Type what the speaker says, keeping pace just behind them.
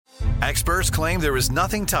Experts claim there is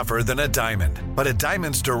nothing tougher than a diamond. But at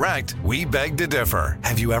Diamonds Direct, we beg to differ.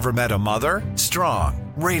 Have you ever met a mother?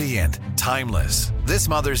 Strong, radiant, timeless. This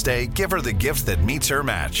Mother's Day, give her the gift that meets her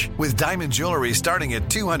match. With diamond jewelry starting at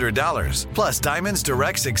 $200. Plus Diamonds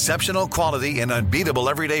Direct's exceptional quality and unbeatable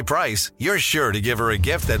everyday price, you're sure to give her a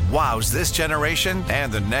gift that wows this generation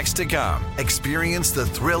and the next to come. Experience the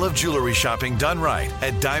thrill of jewelry shopping done right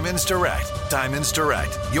at Diamonds Direct. Diamonds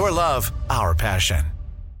Direct. Your love, our passion.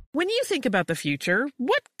 When you think about the future,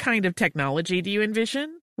 what kind of technology do you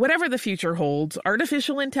envision? Whatever the future holds,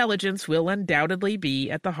 artificial intelligence will undoubtedly be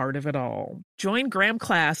at the heart of it all. Join Graham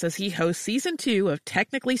Class as he hosts Season 2 of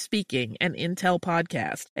Technically Speaking, an Intel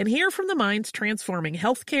podcast, and hear from the minds transforming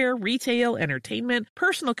healthcare, retail, entertainment,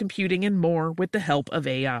 personal computing, and more with the help of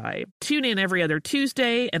AI. Tune in every other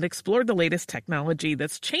Tuesday and explore the latest technology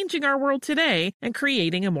that's changing our world today and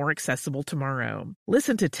creating a more accessible tomorrow.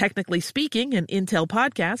 Listen to Technically Speaking, an Intel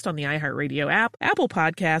podcast on the iHeartRadio app, Apple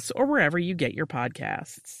Podcasts, or wherever you get your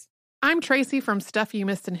podcasts. I'm Tracy from Stuff You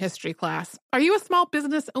Missed in History class. Are you a small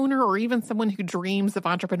business owner or even someone who dreams of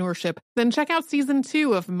entrepreneurship? Then check out Season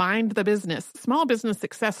 2 of Mind the Business, small business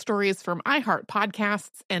success stories from iHeart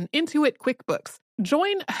Podcasts and Intuit QuickBooks.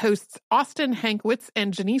 Join hosts Austin Hankwitz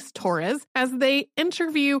and Janice Torres as they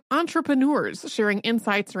interview entrepreneurs sharing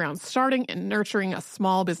insights around starting and nurturing a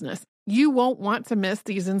small business. You won't want to miss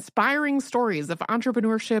these inspiring stories of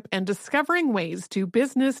entrepreneurship and discovering ways to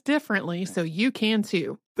business differently so you can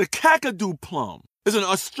too. The Kakadu plum is an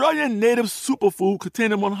Australian native superfood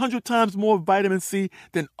containing 100 times more vitamin C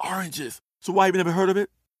than oranges. So why have you never heard of it?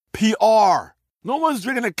 PR. No one's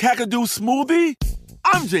drinking a Kakadu smoothie?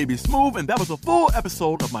 I'm JB Smoove, and that was a full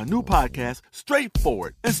episode of my new podcast,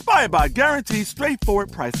 Straightforward, inspired by guaranteed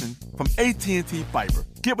straightforward pricing from AT&T Fiber.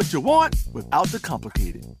 Get what you want without the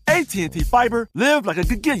complicated. AT&T Fiber, live like a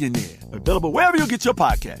gigillionaire. Available wherever you get your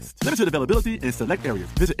podcasts. Limited availability in select areas.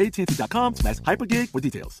 Visit AT&T.com/hypergig for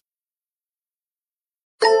details.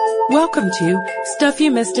 Welcome to Stuff You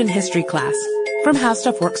Missed in History class from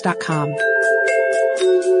HowStuffWorks.com.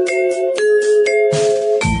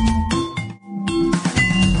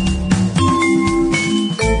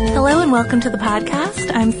 Hello and welcome to the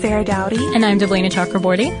podcast. I'm Sarah Dowdy. And I'm Deblina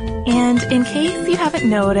Chakraborty. And in case you haven't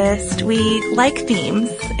noticed, we like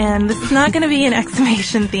themes, and this is not going to be an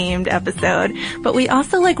exhumation-themed episode, but we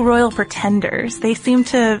also like royal pretenders. They seem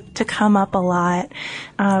to come up a lot.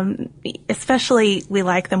 Especially we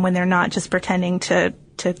like them when they're not just pretending to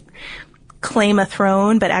claim a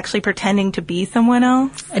throne, but actually pretending to be someone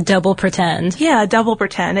else. A double pretend. Yeah, a double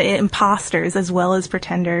pretend. Imposters as well as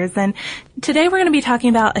pretenders. And today we're going to be talking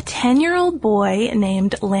about a 10-year-old boy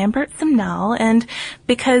named Lambert Simnel. And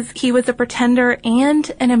because he was a pretender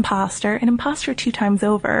and an imposter 2 times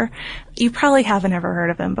over, you probably haven't ever heard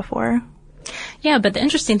of him before. Yeah, but the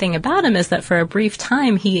interesting thing about him is that for a brief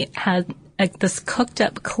time he had this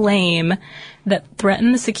cooked-up claim that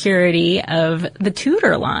threatened the security of the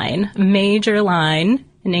Tudor line, major line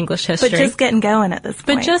in English history. But just getting going at this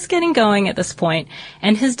point.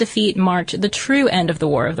 And his defeat marked the true end of the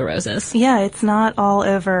War of the Roses. Yeah, it's not all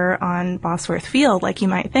over on Bosworth Field like you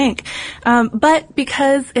might think. But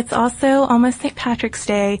because it's also almost St. Patrick's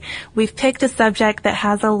Day, we've picked a subject that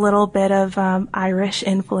has a little bit of Irish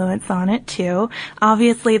influence on it too.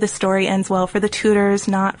 Obviously the story ends well for the Tudors,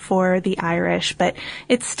 not for the Irish, but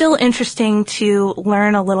it's still interesting to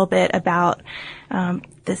learn a little bit about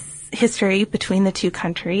this history between the two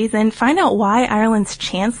countries and find out why Ireland's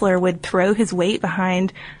chancellor would throw his weight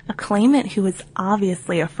behind a claimant who was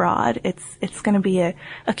obviously a fraud. It's going to be a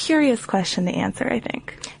curious question to answer, I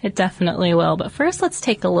think. It definitely will. But first, let's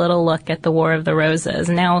take a little look at the War of the Roses.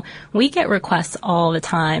 Now, we get requests all the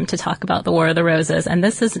time to talk about the War of the Roses, and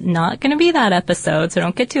this is not going to be that episode, so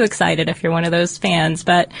don't get too excited if you're one of those fans.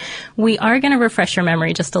 But we are going to refresh your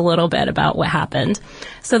memory just a little bit about what happened.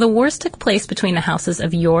 So the wars took place between the houses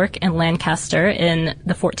of York and Lancaster in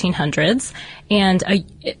the 1400s, and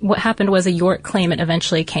what happened was a York claimant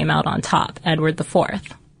eventually came out on top, Edward IV.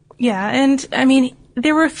 Yeah, and I mean,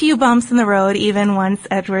 there were a few bumps in the road even once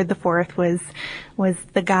Edward IV was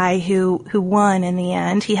the guy who won in the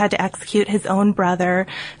end. He had to execute his own brother,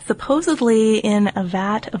 supposedly in a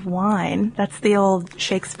vat of wine. That's the old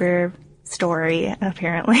Shakespeare story,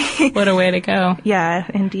 apparently. What a way to go. Yeah,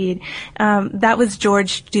 indeed. That was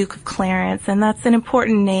George, Duke of Clarence, and that's an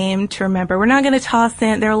important name to remember. We're not going to toss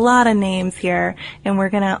in, there are a lot of names here, and we're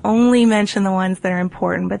going to only mention the ones that are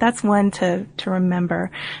important, but that's one to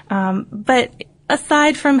remember. But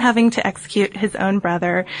aside from having to execute his own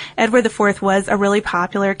brother, Edward IV was a really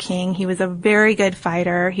popular king. He was a very good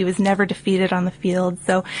fighter. He was never defeated on the field.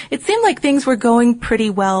 So it seemed like things were going pretty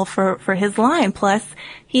well for his line. Plus,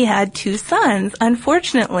 he had 2 sons.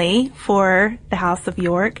 Unfortunately for the House of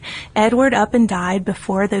York, Edward up and died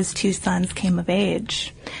before those 2 sons came of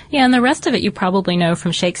age. Yeah, and the rest of it you probably know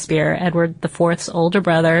from Shakespeare. Edward IV's older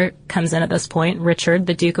brother comes in at this point, Richard,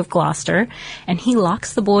 the Duke of Gloucester, and he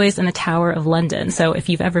locks the boys in the Tower of London. So if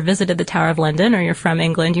you've ever visited the Tower of London or you're from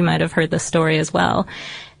England, you might have heard this story as well.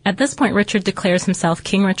 At this point, Richard declares himself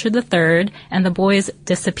King Richard III, and the boys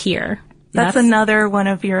disappear. That's another one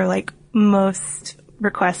of your, most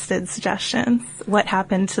requested suggestions. What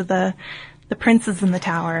happened to the princes in the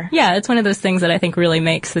tower? Yeah, it's one of those things that I think really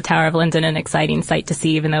makes the Tower of London an exciting sight to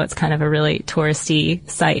see, even though it's kind of a really touristy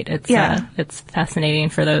site. It's fascinating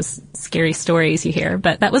for those scary stories you hear.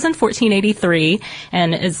 But that was in 1483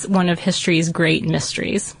 and is one of history's great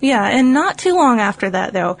mysteries. Yeah, and not too long after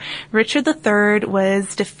that, though, Richard III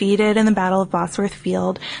was defeated in the Battle of Bosworth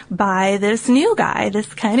Field by this new guy,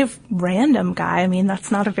 this kind of random guy. I mean,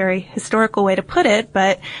 that's not a very historical way to put it,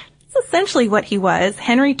 but it's essentially what he was,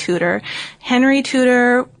 Henry Tudor. Henry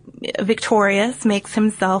Tudor, victorious, makes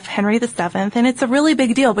himself Henry VII, and it's a really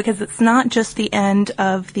big deal because it's not just the end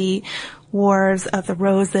of the Wars of the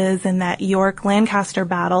Roses and that York-Lancaster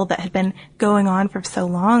battle that had been going on for so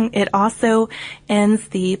long. It also ends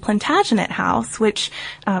the Plantagenet house, which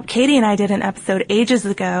Katie and I did an episode ages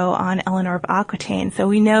ago on Eleanor of Aquitaine. So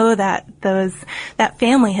we know that that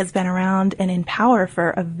family has been around and in power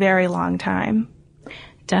for a very long time.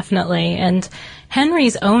 Definitely. And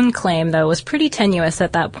Henry's own claim, though, was pretty tenuous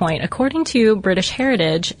at that point. According to British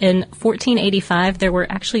Heritage, in 1485, there were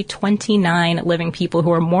actually 29 living people who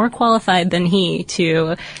were more qualified than he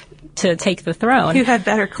to take the throne. Who had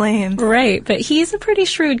better claims. Right. But he's a pretty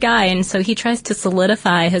shrewd guy, and so he tries to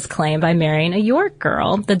solidify his claim by marrying a York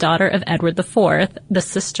girl, the daughter of Edward IV, the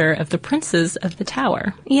sister of the princes of the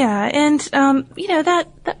Tower. Yeah, and,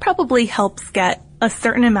 that probably helps get a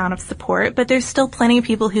certain amount of support, but there's still plenty of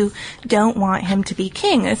people who don't want him to be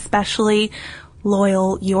king, especially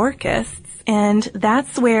loyal Yorkists. And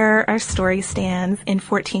that's where our story stands in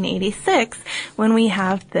 1486 when we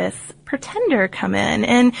have this pretender come in.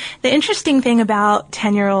 And the interesting thing about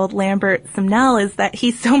 10-year-old Lambert Simnel is that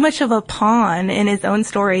he's so much of a pawn in his own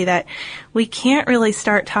story that we can't really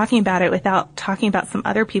start talking about it without talking about some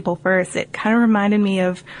other people first. It kind of reminded me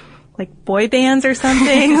of boy bands or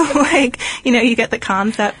something. You get the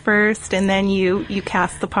concept first and then you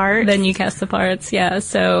cast the parts. Then you cast the parts, yeah.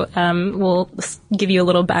 So we'll give you a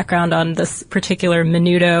little background on this particular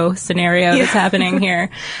Menudo scenario that's happening here.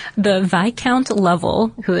 The Viscount Lovell,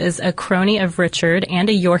 who is a crony of Richard and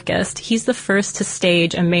a Yorkist, he's the first to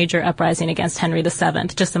stage a major uprising against Henry VII,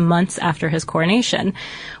 just months after his coronation.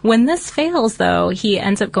 When this fails, though, he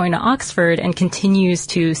ends up going to Oxford and continues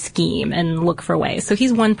to scheme and look for ways. So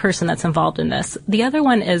he's one person that's involved in this. The other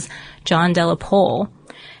one is John de la Pole.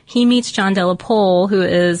 He meets John de la Pole, who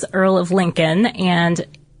is Earl of Lincoln, and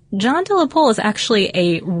John de la Pole is actually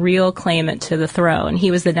a real claimant to the throne. He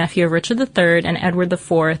was the nephew of Richard III and Edward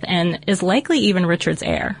IV, and is likely even Richard's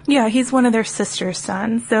heir. Yeah, he's one of their sister's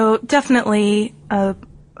sons, so definitely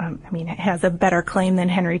has a better claim than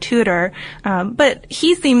Henry Tudor, but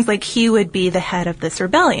he seems like he would be the head of this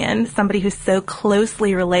rebellion, somebody who's so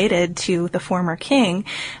closely related to the former king.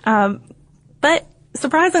 But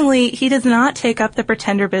surprisingly, he does not take up the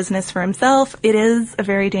pretender business for himself. It is a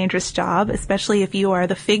very dangerous job, especially if you are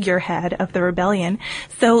the figurehead of the rebellion.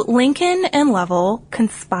 So Lincoln and Lovell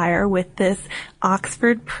conspire with this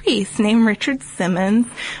Oxford priest named Richard Simmons,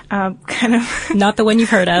 Not the one you've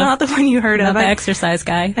heard of. Not the one you heard of. Not the exercise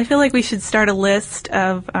guy. I feel like we should start a list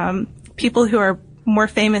of people who are more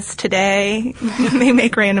famous today. They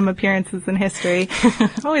make random appearances in history.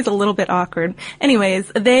 Always a little bit awkward.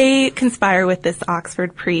 Anyways, they conspire with this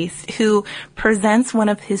Oxford priest who presents one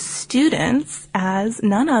of his students as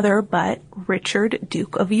none other but Richard,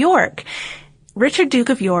 Duke of York. Richard, Duke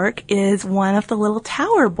of York, is one of the little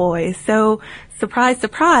Tower boys. So, surprise,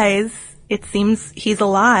 surprise, it seems he's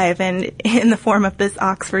alive and in the form of this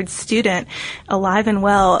Oxford student, alive and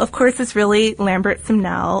well. Of course, it's really Lambert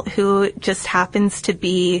Simnel, who just happens to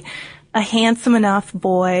be a handsome enough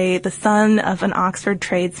boy, the son of an Oxford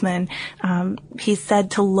tradesman. He's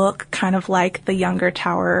said to look kind of like the younger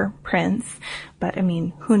Tower prince. But,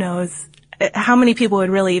 who knows? How many people would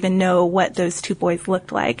really even know what those two boys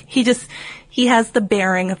looked like? He has the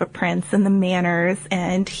bearing of a prince and the manners,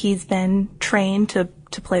 and he's been trained to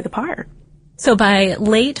play the part. So by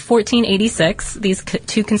late 1486, these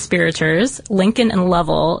two conspirators, Lincoln and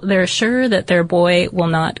Lovell, they're sure that their boy will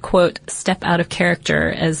not, quote, step out of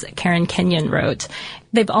character, as Karen Kenyon wrote.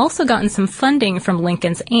 They've also gotten some funding from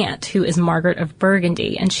Lincoln's aunt, who is Margaret of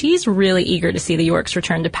Burgundy, and she's really eager to see the Yorks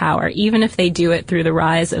return to power, even if they do it through the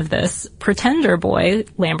rise of this pretender boy,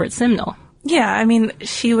 Lambert Simnel. Yeah, I mean,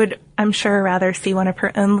 she would, I'm sure, rather see one of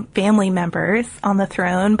her own family members on the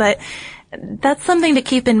throne, but that's something to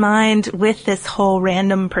keep in mind with this whole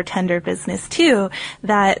random pretender business, too,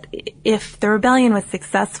 that if the rebellion was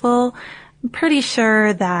successful, I'm pretty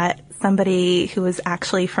sure that somebody who was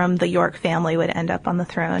actually from the York family would end up on the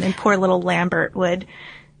throne, and poor little Lambert would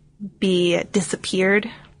be disappeared.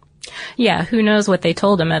 Yeah, who knows what they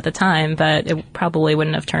told him at the time, but it probably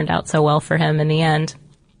wouldn't have turned out so well for him in the end.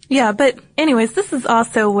 Yeah, but anyways, this is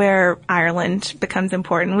also where Ireland becomes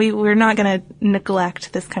important. We're not going to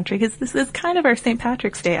neglect this country because this is kind of our St.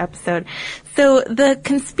 Patrick's Day episode. So the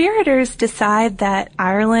conspirators decide that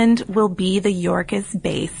Ireland will be the Yorkist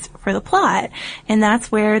base for the plot, and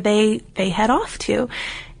that's where they head off to.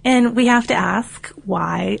 And we have to ask,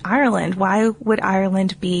 why Ireland? Why would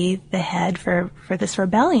Ireland be the head for this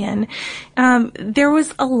rebellion? There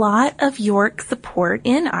was a lot of York support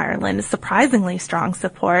in Ireland, surprisingly strong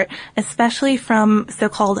support, especially from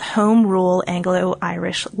so-called home rule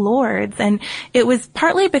Anglo-Irish lords. And it was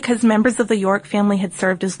partly because members of the York family had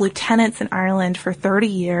served as lieutenants in Ireland for 30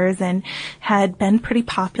 years and had been pretty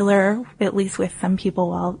popular, at least with some people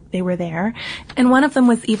while they were there. And one of them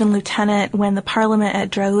was even lieutenant when the Parliament at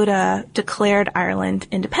Drogheda declared Ireland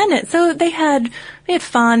independent. So they had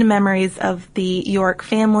fond memories of the York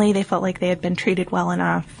family. They felt like they had been treated well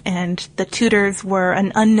enough, and the Tudors were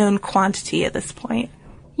an unknown quantity at this point.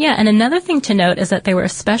 Yeah, and another thing to note is that they were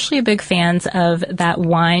especially big fans of that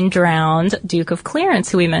wine-drowned Duke of Clarence,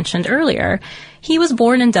 who we mentioned earlier. He was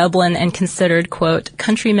born in Dublin and considered, quote,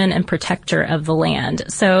 countryman and protector of the land.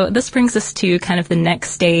 So this brings us to kind of the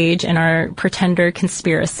next stage in our pretender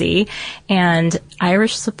conspiracy. And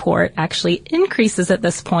Irish support actually increases at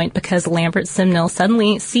this point because Lambert Simnel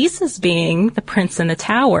suddenly ceases being the prince in the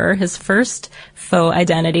tower, his first faux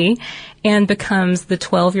identity, and becomes the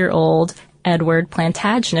 12-year-old Edward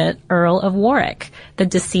Plantagenet, Earl of Warwick, the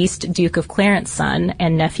deceased Duke of Clarence's son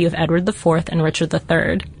and nephew of Edward IV and Richard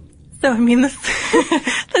III. So, I mean,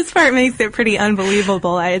 this part makes it pretty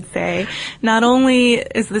unbelievable, I'd say. Not only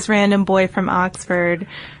is this random boy from Oxford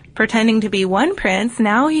pretending to be one prince,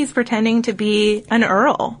 now he's pretending to be an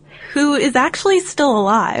earl who is actually still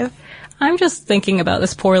alive. I'm just thinking about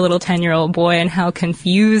this poor little 10-year-old boy and how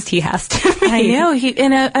confused he has to be. I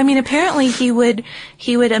know. Apparently he would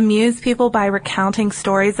amuse people by recounting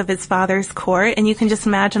stories of his father's court, and you can just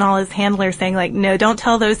imagine all his handlers saying, like, no, don't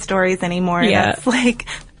tell those stories anymore. Yeah. That's like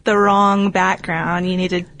the wrong background. You need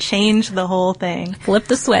to change the whole thing. Flip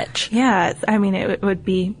the switch. Yeah, it would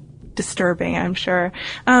be disturbing, I'm sure.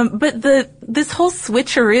 But this whole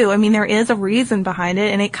switcheroo, there is a reason behind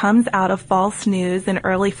it, and it comes out of false news in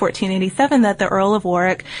early 1487 that the Earl of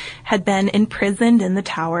Warwick had been imprisoned in the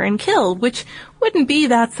Tower and killed, which wouldn't be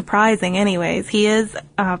that surprising anyways. He is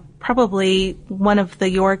probably one of the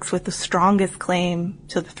Yorks with the strongest claim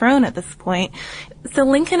to the throne at this point. So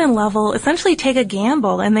Lincoln and Lovell essentially take a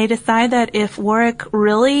gamble, and they decide that if Warwick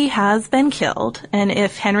really has been killed, and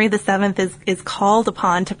if Henry VII is called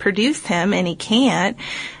upon to produce him, and he can't,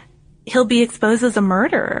 he'll be exposed as a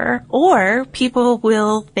murderer, or people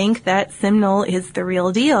will think that Simnel is the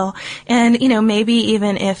real deal. And, maybe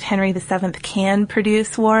even if Henry VII can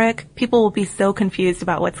produce Warwick, people will be so confused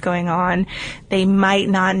about what's going on, they might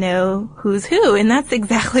not know who's who. And that's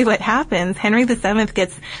exactly what happens. Henry VII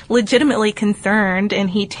gets legitimately concerned, and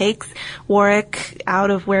he takes Warwick out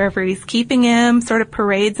of wherever he's keeping him, sort of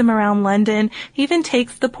parades him around London. He even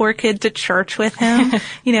takes the poor kid to church with him,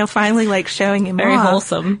 finally like showing him Very off.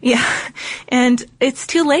 wholesome. Yeah. And it's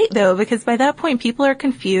too late though, because by that point people are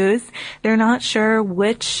confused. They're not sure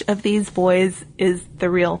which of these boys is the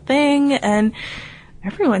real thing, and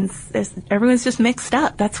everyone's just mixed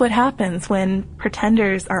up. That's what happens when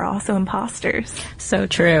pretenders are also imposters. So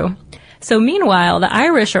true. So meanwhile, the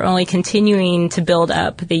Irish are only continuing to build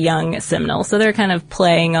up the young Simnel, so they're kind of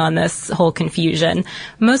playing on this whole confusion.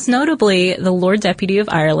 Most notably, the Lord Deputy of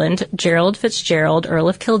Ireland, Gerald Fitzgerald, Earl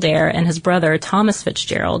of Kildare, and his brother, Thomas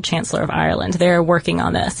Fitzgerald, Chancellor of Ireland. They're working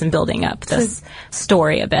on this and building up this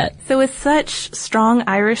story a bit. So with such strong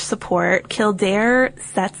Irish support, Kildare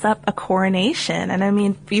sets up a coronation.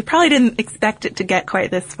 And you probably didn't expect it to get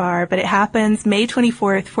quite this far, but it happens May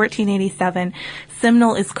 24th, 1487.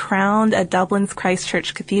 Simnel is crowned enthroned at Dublin's Christ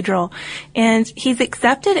Church Cathedral. And he's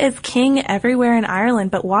accepted as king everywhere in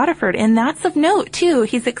Ireland but Waterford. And that's of note, too.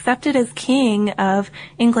 He's accepted as king of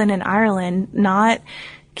England and Ireland, not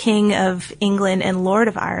king of England and Lord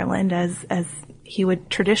of Ireland as he would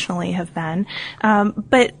traditionally have been.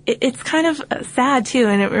 But it's kind of sad too,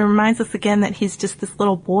 and it reminds us again that he's just this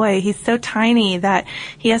little boy. He's so tiny that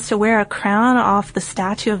he has to wear a crown off the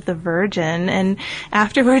statue of the Virgin, and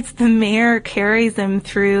afterwards the mayor carries him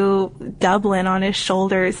through Dublin on his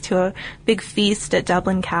shoulders to a big feast at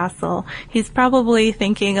Dublin Castle. He's probably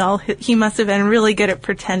thinking, oh, he must have been really good at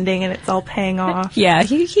pretending and it's all paying off. Yeah,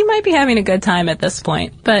 he might be having a good time at this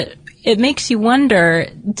point, but it makes you wonder,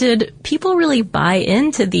 did people really buy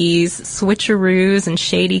into these switcheroos and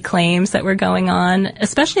shady claims that were going on?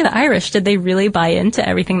 Especially the Irish, did they really buy into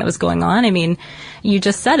everything that was going on? I mean, you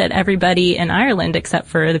just said it. Everybody in Ireland, except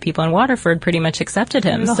for the people in Waterford, pretty much accepted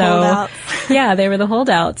him. The holdouts. Yeah, they were the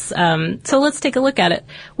holdouts. So let's take a look at it.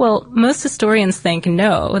 Well, most historians think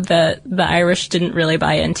no, that the Irish didn't really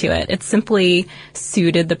buy into it. It simply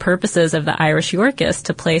suited the purposes of the Irish Yorkists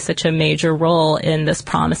to play such a major role in this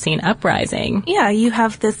promising uprising. Yeah, you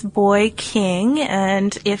have this boy king,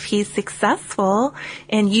 and if he's successful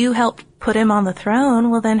and you help put him on the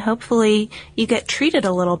throne, well then hopefully you get treated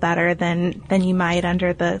a little better than you might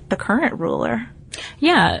under the current ruler.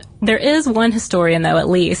 Yeah, there is one historian, though, at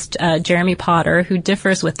least, Jeremy Potter, who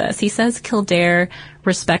differs with this. He says Kildare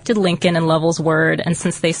respected Lincoln and Lovell's word, and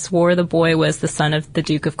since they swore the boy was the son of the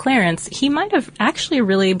Duke of Clarence, he might have actually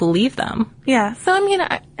really believed them. Yeah, so I mean,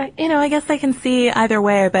 I guess I can see either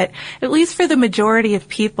way, but at least for the majority of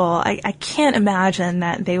people, I can't imagine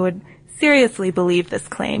that they would seriously believe this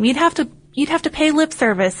claim. You'd have to pay lip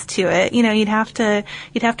service to it. You know, you'd have to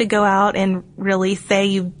go out and really say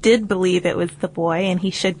you did believe it was the boy and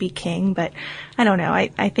he should be king, but I don't know.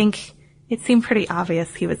 I think it seemed pretty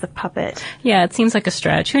obvious he was a puppet. Yeah, it seems like a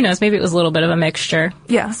stretch. Who knows? Maybe it was a little bit of a mixture.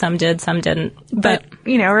 Yeah. Some did, some didn't. But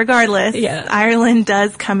regardless, yeah. Ireland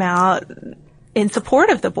does come out in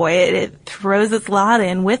support of the boy. It throws its lot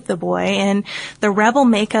in with the boy, and the rebel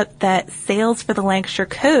makeup that sails for the Lancashire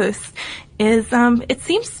coast is, it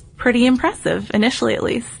seems pretty impressive, initially at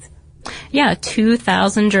least. Yeah,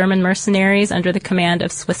 2,000 German mercenaries under the command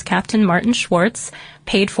of Swiss Captain Martin Schwartz,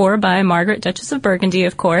 paid for by Margaret, Duchess of Burgundy,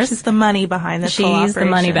 of course. She's the money behind this whole operation. She's the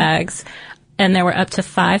money bags. And there were up to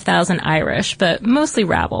 5,000 Irish, but mostly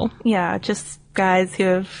rabble. Yeah, just guys who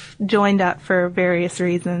have joined up for various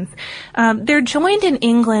reasons. They're joined in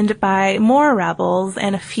England by more rebels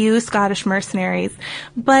and a few Scottish mercenaries,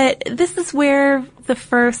 but this is where the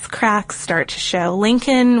first cracks start to show.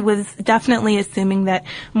 Lincoln was definitely assuming that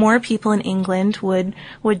more people in England would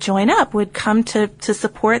join up, would come to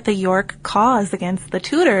support the York cause against the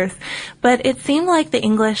Tudors. But it seemed like the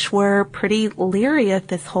English were pretty leery of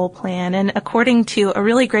this whole plan. And according to a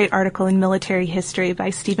really great article in Military History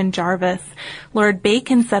by Stephen Jarvis, Lord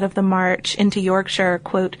Bacon said of the march into Yorkshire,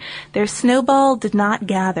 quote, "Their snowball did not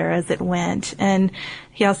gather as it went." And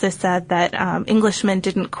he also said that Englishmen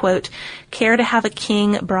didn't, quote, "care to have a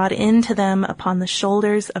king brought into them upon the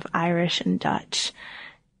shoulders of Irish and Dutch."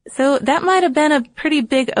 So that might have been a pretty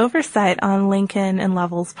big oversight on Lincoln and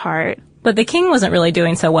Lovell's part. But the king wasn't really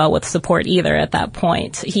doing so well with support either at that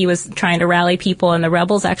point. He was trying to rally people, and the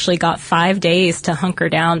rebels actually got 5 days to hunker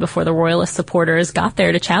down before the royalist supporters got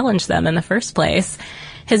there to challenge them in the first place.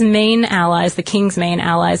 His main allies, the king's main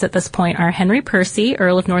allies at this point, are Henry Percy,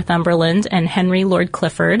 Earl of Northumberland, and Henry Lord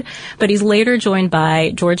Clifford. But he's later joined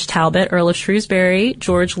by George Talbot, Earl of Shrewsbury,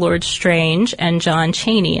 George Lord Strange, and John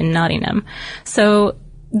Cheney in Nottingham. So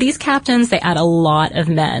these captains, they add a lot of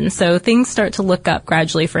men. So things start to look up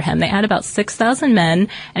gradually for him. They add about 6,000 men,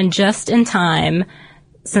 and just in time,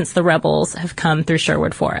 since the rebels have come through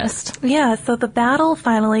Sherwood Forest. Yeah, so the battle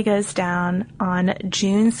finally goes down on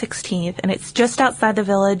June 16th, and it's just outside the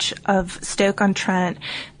village of Stoke-on-Trent,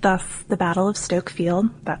 thus the Battle of Stoke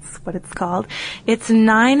Field. That's what it's called. It's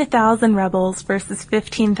 9,000 rebels versus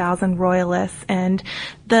 15,000 royalists, and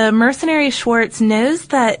the mercenary Schwartz knows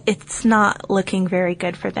that it's not looking very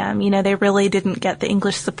good for them. You know, they really didn't get the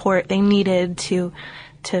English support they needed to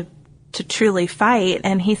truly fight.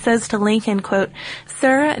 And he says to Lincoln, quote,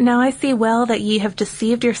 "Sir, now I see well that ye have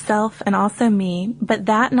deceived yourself and also me, but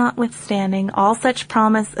that notwithstanding, all such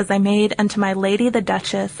promise as I made unto my lady the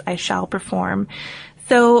Duchess I shall perform."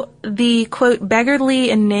 So the, quote,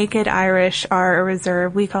 beggarly and naked Irish are a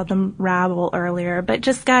reserve. We called them rabble earlier, but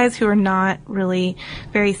just guys who are not really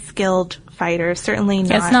very skilled fighters, certainly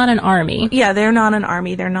not. It's not an army. Yeah, they're not an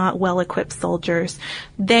army. They're not well-equipped soldiers.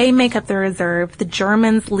 They make up the reserve. The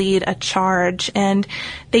Germans lead a charge, and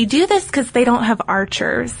they do this because they don't have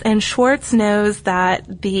archers. And Schwartz knows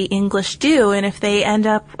that the English do, and if they end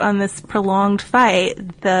up on this prolonged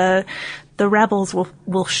fight, the rebels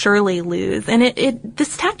will surely lose. And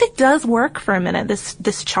this tactic does work for a minute.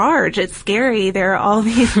 This charge, it's scary. There are all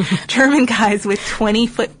these German guys with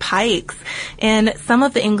 20-foot pikes. And some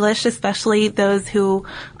of the English, especially those who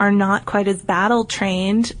are not quite as battle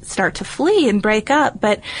trained, start to flee and break up.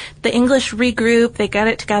 But the English regroup, they get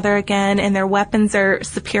it together again, and their weapons are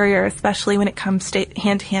superior, especially when it comes to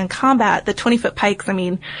hand-to-hand combat. The 20-foot pikes, I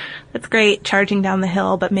mean, that's great charging down the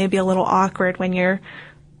hill, but maybe a little awkward when you're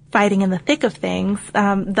fighting in the thick of things.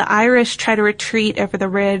 The Irish try to retreat over the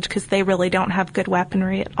ridge because they really don't have good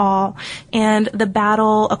weaponry at all. And the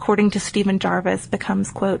battle, according to Stephen Jarvis,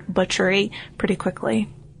 becomes, quote, butchery pretty quickly.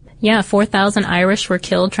 Yeah, 4,000 Irish were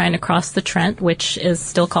killed trying to cross the Trent, which is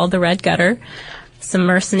still called the Red Gutter. Some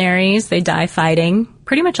mercenaries, they die fighting.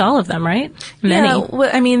 Pretty much all of them, right? Many. Yeah, well,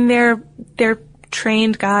 I mean, they're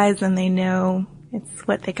trained guys and they know it's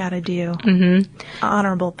what they gotta do. Mm-hmm.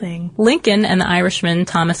 Honorable thing. Lincoln and the Irishman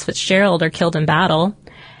Thomas Fitzgerald are killed in battle,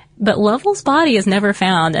 but Lovell's body is never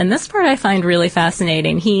found, and this part I find really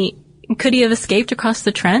fascinating. Could he have escaped across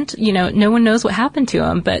the Trent? You know, no one knows what happened to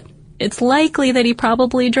him, but it's likely that he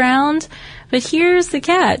probably drowned. But here's the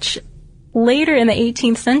catch. Later in the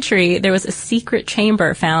 18th century, there was a secret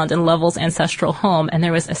chamber found in Lovell's ancestral home, and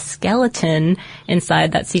there was a skeleton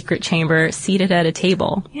inside that secret chamber seated at a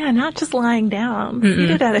table. Yeah, not just lying down,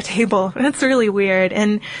 seated at a table. That's really weird.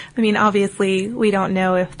 And, I mean, obviously, we don't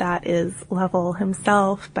know if that is Lovell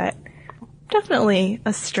himself, but definitely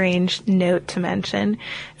a strange note to mention.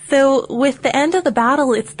 So, with the end of the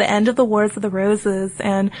battle, it's the end of the Wars of the Roses,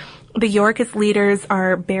 and the Yorkist leaders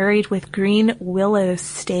are buried with green willow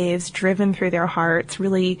staves driven through their hearts,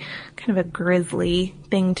 really kind of a grisly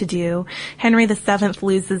thing to do. Henry VII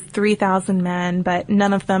loses 3,000 men, but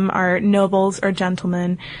none of them are nobles or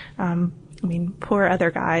gentlemen. I mean, poor other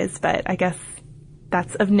guys, but I guess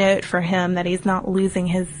that's of note for him that he's not losing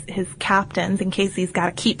his captains in case he's got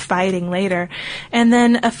to keep fighting later. And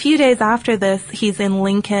then a few days after this, he's in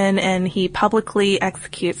Lincoln and he publicly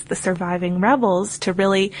executes the surviving rebels to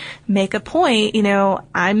really make a point, you know,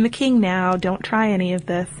 I'm the king now, don't try any of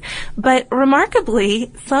this. But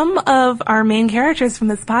remarkably, some of our main characters from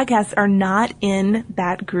this podcast are not in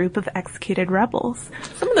that group of executed rebels.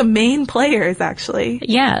 Some of the main players, actually.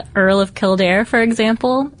 Yeah, Earl of Kildare, for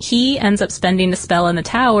example, he ends up spending a spell in the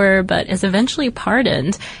Tower, but is eventually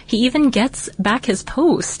pardoned. He even gets back his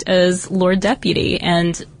post as Lord Deputy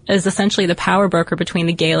and is essentially the power broker between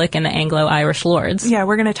the Gaelic and the Anglo-Irish lords. Yeah,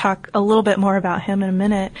 we're going to talk a little bit more about him in a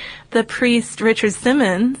minute. The priest, Richard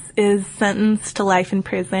Simmons, is sentenced to life in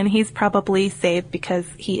prison. He's probably saved because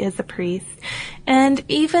he is a priest. And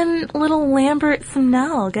even little Lambert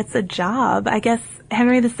Simnel gets a job. I guess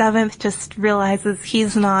Henry VII just realizes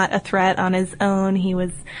he's not a threat on his own. He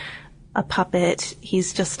was a puppet.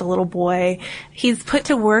 He's just a little boy. He's put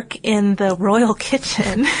to work in the royal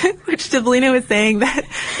kitchen, which Tobolino was saying that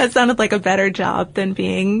sounded like a better job than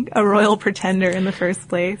being a royal pretender in the first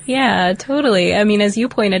place. Yeah, totally. I mean, as you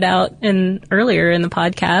pointed out earlier in the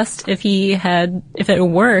podcast, if it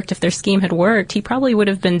worked, if their scheme had worked, he probably would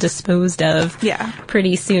have been disposed of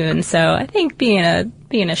pretty soon. So I think being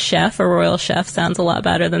a chef, a royal chef, sounds a lot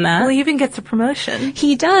better than that. Well, he even gets a promotion.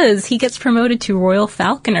 He does. He gets promoted to royal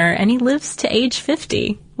falconer, and he lives to age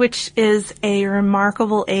 50. Which is a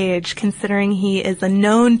remarkable age, considering he is a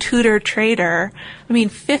known Tudor traitor. I mean,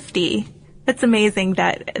 50. It's amazing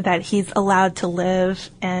that he's allowed to live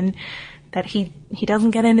and that he doesn't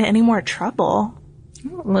get into any more trouble.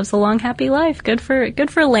 Lives a long, happy life. Good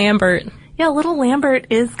for Lambert. Yeah, little Lambert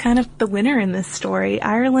is kind of the winner in this story.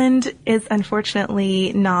 Ireland is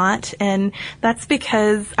unfortunately not, and that's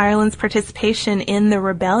because Ireland's participation in the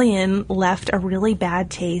rebellion left a really bad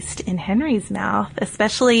taste in Henry's mouth,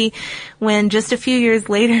 especially when just a few years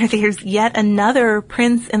later there's yet another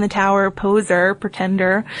prince in the Tower poser,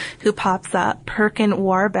 pretender, who pops up, Perkin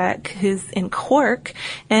Warbeck, who's in Cork,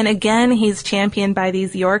 and again he's championed by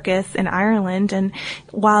these Yorkists in Ireland, and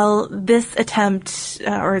while this attempt,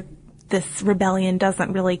 this rebellion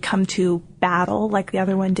doesn't really come to battle like the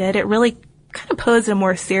other one did, it really kind of posed a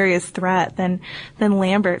more serious threat than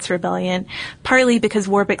Lambert's rebellion, partly because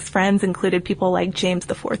Warbeck's friends included people like James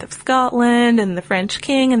IV of Scotland and the French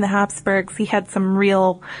king and the Habsburgs. He had some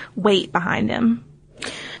real weight behind him.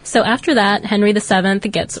 So after that, Henry VII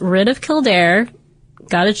gets rid of Kildare,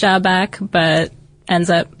 got his job back, but ends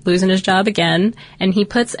up losing his job again, and he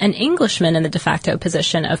puts an Englishman in the de facto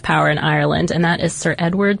position of power in Ireland, and that is Sir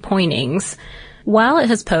Edward Poynings. While at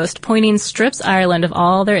his post, Poynings strips Ireland of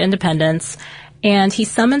all their independence, and he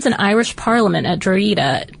summons an Irish parliament at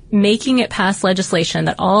Drogheda, making it pass legislation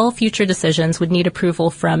that all future decisions would need approval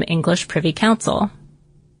from English Privy Council.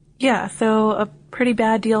 Yeah, so a pretty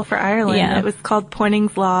bad deal for Ireland. Yeah. It was called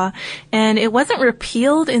Poynings Law, and it wasn't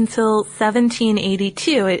repealed until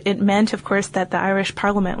 1782. It meant, of course, that the Irish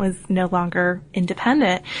Parliament was no longer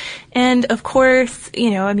independent. And, of course,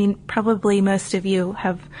 probably most of you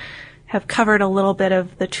have covered a little bit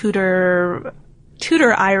of the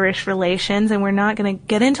Tudor-Irish relations, and we're not going to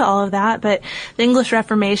get into all of that, but the English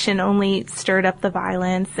Reformation only stirred up the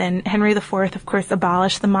violence, and Henry IV, of course,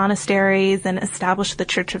 abolished the monasteries and established the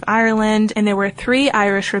Church of Ireland, and there were 3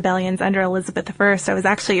 Irish rebellions under Elizabeth I. So I was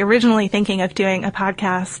actually originally thinking of doing a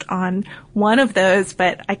podcast on one of those,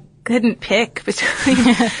 but I couldn't pick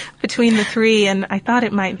between the 3, and I thought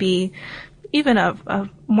it might be even a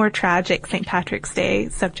more tragic St. Patrick's Day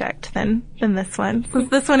subject than this one. So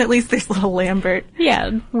this one, at least there's little Lambert.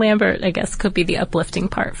 Yeah, Lambert, I guess, could be the uplifting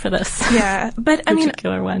part for this. Yeah, but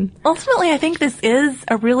particular one. Ultimately, I think this is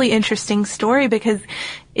a really interesting story because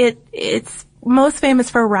it's most famous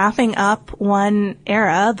for wrapping up one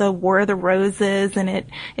era, the War of the Roses, and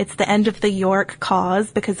it's the end of the York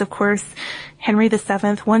cause because, of course, Henry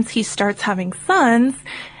VII, once he starts having sons,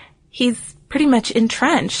 he's pretty much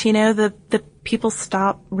entrenched. The people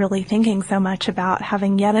stop really thinking so much about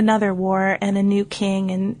having yet another war and a new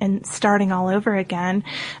king and starting all over again.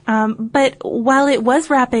 But while it was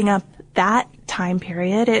wrapping up that time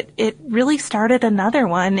period, it really started another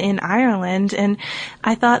one in Ireland. And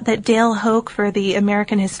I thought that Dale Hoke for the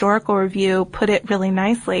American Historical Review put it really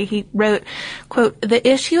nicely. He wrote, quote, "The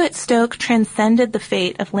issue at Stoke transcended the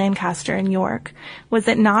fate of Lancaster and York. Was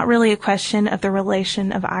it not really a question of the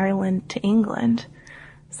relation of Ireland to England?"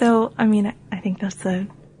 So, I think that's an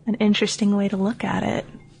interesting way to look at it.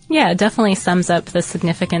 Yeah, it definitely sums up the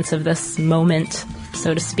significance of this moment,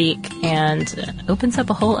 so to speak, and opens up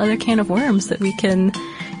a whole other can of worms that we can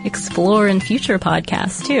explore in future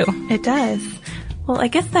podcasts, too. It does. Well, I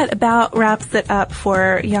guess that about wraps it up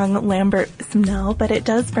for young Lambert Simnel, but it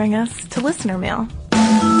does bring us to listener mail.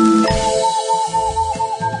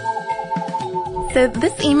 So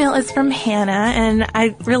this email is from Hannah, and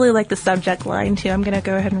I really like the subject line, too. I'm going to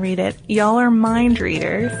go ahead and read it. "Y'all are mind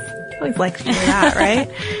readers." Always like to hear that, right?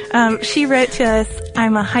 She wrote to us,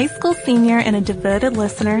 "I'm a high school senior and a devoted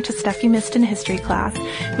listener to Stuff You Missed in History class,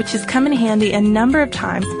 which has come in handy a number of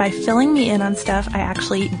times by filling me in on stuff I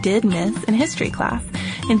actually did miss in history class.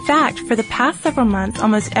 In fact, for the past several months,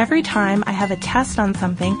 almost every time I have a test on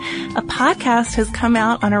something, a podcast has come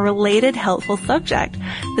out on a related helpful subject.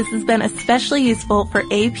 This has been especially useful for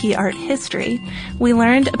AP Art History. We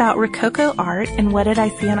learned about Rococo art and What Did I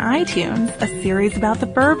See on iTunes, a series about the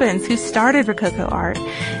Bourbons who started Rococo art.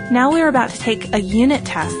 Now we're about to take a unit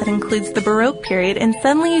test that includes the Baroque period, and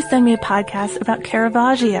suddenly you send me a podcast about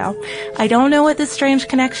Caravaggio. I don't know what this strange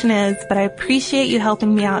connection is, but I appreciate you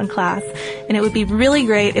helping me out in class, and it would be really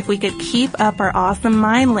great if we could keep up our awesome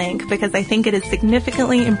mind link because I think it is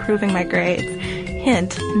significantly improving my grades.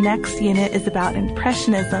 Hint, next unit is about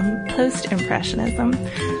Impressionism, post-Impressionism."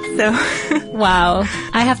 So, wow.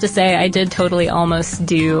 I have to say, I did totally almost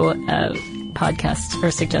do a podcast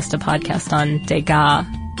or suggest a podcast on Degas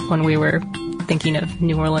when we were thinking of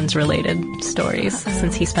New Orleans related stories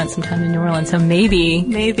since he spent some time in New Orleans. So maybe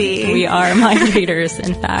we are mind readers,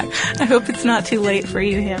 in fact. I hope it's not too late for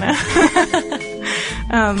you, Hannah.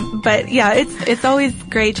 But yeah, it's always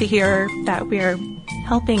great to hear that we're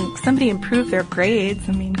helping somebody improve their grades.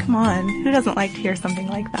 Come on. Who doesn't like to hear something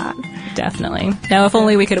like that? Definitely. Now, if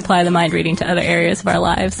only we could apply the mind reading to other areas of our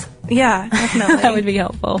lives. Yeah, definitely. That would be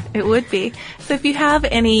helpful. It would be. So if you have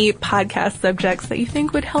any podcast subjects that you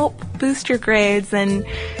think would help boost your grades, and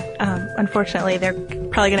unfortunately they're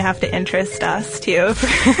probably going to have to interest us too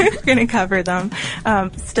if we're going to cover them,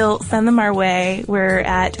 still send them our way. We're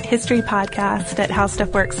at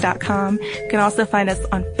historypodcast@howstuffworks.com. You can also find us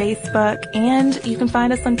on Facebook, and you can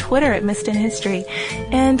find us on Twitter at Missed in History.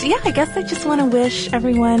 And yeah, I guess I just want to wish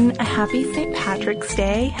everyone a happy St. Patrick's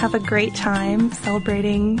Day. Have a great time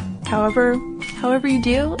celebrating however you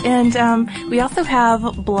do. And we also have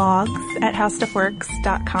blogs at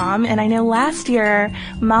howstuffworks.com. And I know last year,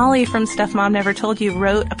 Molly from Stuff Mom Never Told You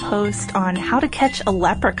wrote a post on how to catch a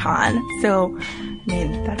leprechaun. So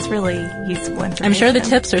mean, that's really useful information. I'm sure the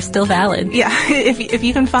tips are still valid. Yeah, if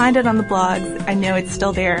you can find it on the blogs, I know it's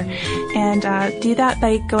still there. And do that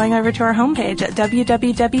by going over to our homepage at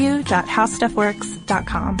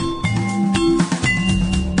www.howstuffworks.com.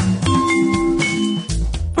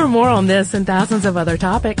 For more on this and thousands of other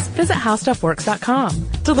topics, visit howstuffworks.com.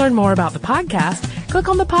 To learn more about the podcast, click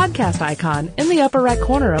on the podcast icon in the upper right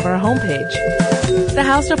corner of our homepage. The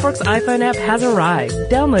How Stuff Works iPhone app has arrived.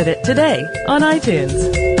 Download it today on iTunes.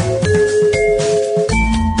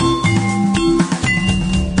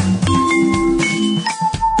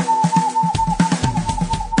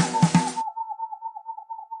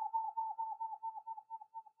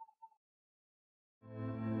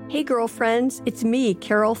 Hey girlfriends, it's me,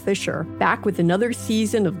 Carol Fisher, back with another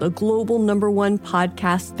season of the global #1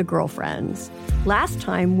 podcast, The Girlfriends. Last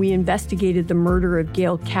time, we investigated the murder of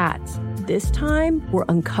Gail Katz. This time, we're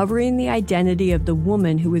uncovering the identity of the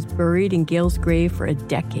woman who was buried in Gail's grave for a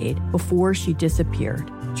decade before she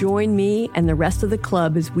disappeared. Join me and the rest of the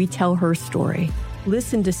club as we tell her story.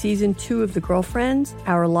 Listen to Season 2 of The Girlfriends,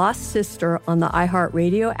 Our Lost Sister on the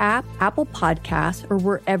iHeartRadio app, Apple Podcasts, or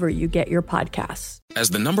wherever you get your podcasts.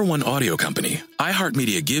 As the #1 audio company,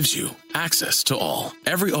 iHeartMedia gives you access to all.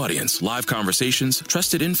 Every audience, live conversations,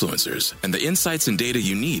 trusted influencers, and the insights and data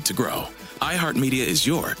you need to grow. iHeartMedia is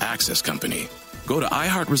your access company. Go to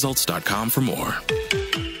iHeartResults.com for more.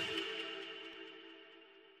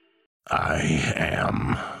 I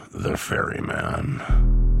am the ferryman.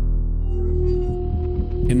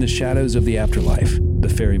 In the shadows of the afterlife, the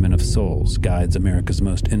Ferryman of Souls guides America's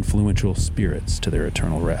most influential spirits to their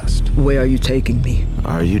eternal rest. Where are you taking me?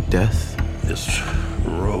 Are you death? This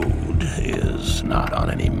road is not on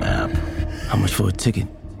any map. How much for a ticket?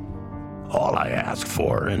 All I ask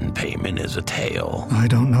for in payment is a tale. I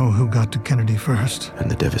don't know who got to Kennedy first. And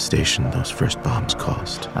the devastation those first bombs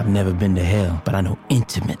caused. I've never been to hell, but I know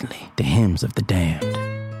intimately the hymns of the damned.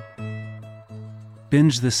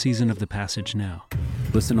 Binge this season of The Passage now.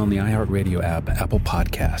 Listen on the iHeartRadio app, Apple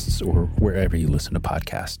Podcasts, or wherever you listen to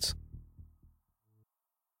podcasts.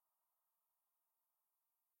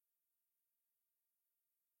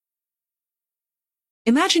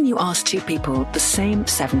 Imagine you ask two people the same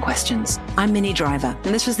 7 questions. I'm Minnie Driver,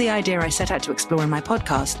 and this was the idea I set out to explore in my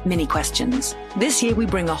podcast, Mini Questions. This year, we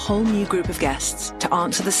bring a whole new group of guests to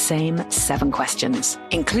answer the same 7 questions,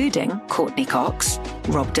 including Courtney Cox,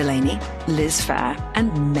 Rob Delaney, Liz Phair,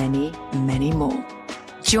 and many, many more.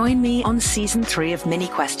 Join me on Season 3 of Mini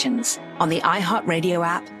Questions on the iHeartRadio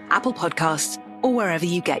app, Apple Podcasts, or wherever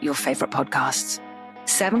you get your favorite podcasts.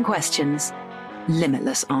 7 questions,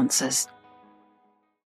 limitless answers.